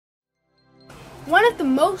One of the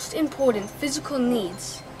most important physical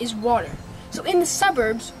needs is water. So in the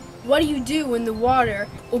suburbs, what do you do when the water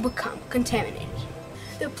will become contaminated?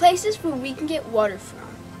 The places where we can get water from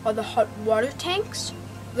are the hot water tanks,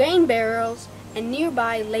 rain barrels, and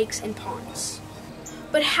nearby lakes and ponds.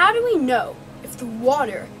 But how do we know if the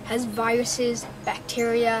water has viruses,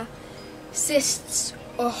 bacteria, cysts,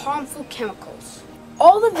 or harmful chemicals?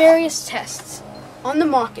 All the various tests on the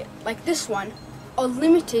market, like this one, are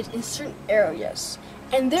limited in certain areas,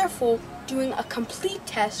 and therefore doing a complete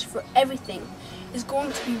test for everything is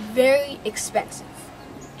going to be very expensive.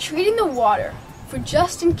 Treating the water for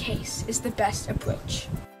just in case is the best approach.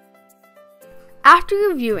 After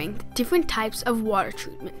reviewing the different types of water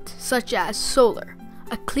treatment, such as solar,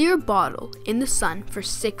 a clear bottle in the sun for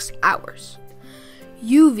 6 hours,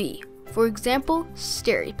 UV, for example,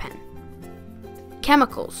 SteriPen,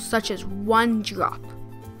 chemicals such as 1 drop,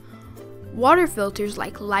 water filters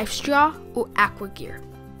like LifeStraw or AquaGear,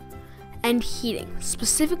 and heating,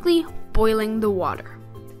 specifically boiling the water.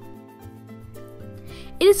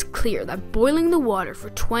 It is clear that boiling the water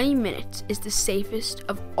for 20 minutes is the safest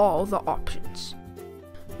of all the options.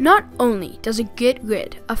 Not only does it get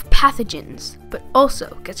rid of pathogens, but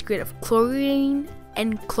also gets rid of chlorine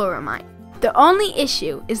and chloramine. The only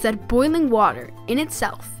issue is that boiling water in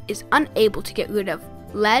itself is unable to get rid of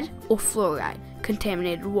lead or fluoride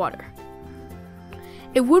contaminated water.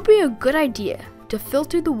 It would be a good idea to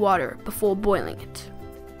filter the water before boiling it.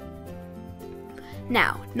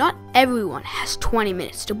 Now, not everyone has 20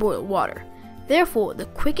 minutes to boil water. Therefore, the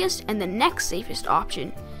quickest and the next safest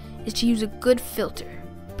option is to use a good filter.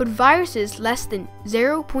 But viruses less than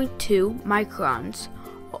 0.2 microns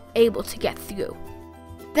are able to get through.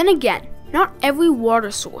 Then again, not every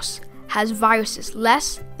water source has viruses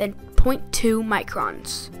less than 0.2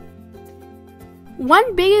 microns.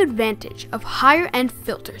 One big advantage of higher-end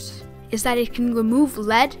filters is that it can remove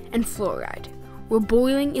lead and fluoride, where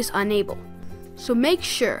boiling is unable. So make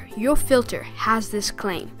sure your filter has this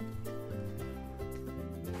claim.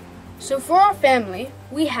 So for our family,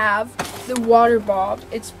 we have the water bulb.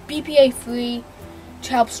 It's BPA free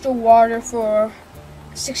to help store water for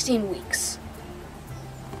 16 weeks.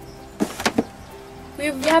 We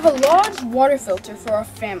have a large water filter for our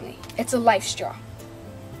family. It's a LifeStraw.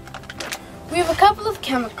 We have a couple of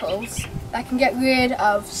chemicals that can get rid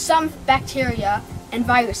of some bacteria and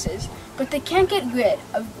viruses, but they can't get rid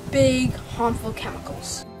of big harmful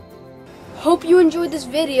chemicals. Hope you enjoyed this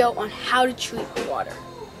video on how to treat water.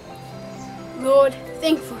 Lord,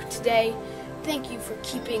 thank you for today. Thank you for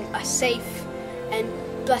keeping us safe and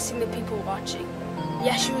blessing the people watching. In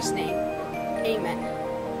Yeshua's name,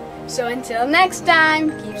 amen. So until next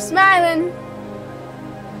time, keep smiling.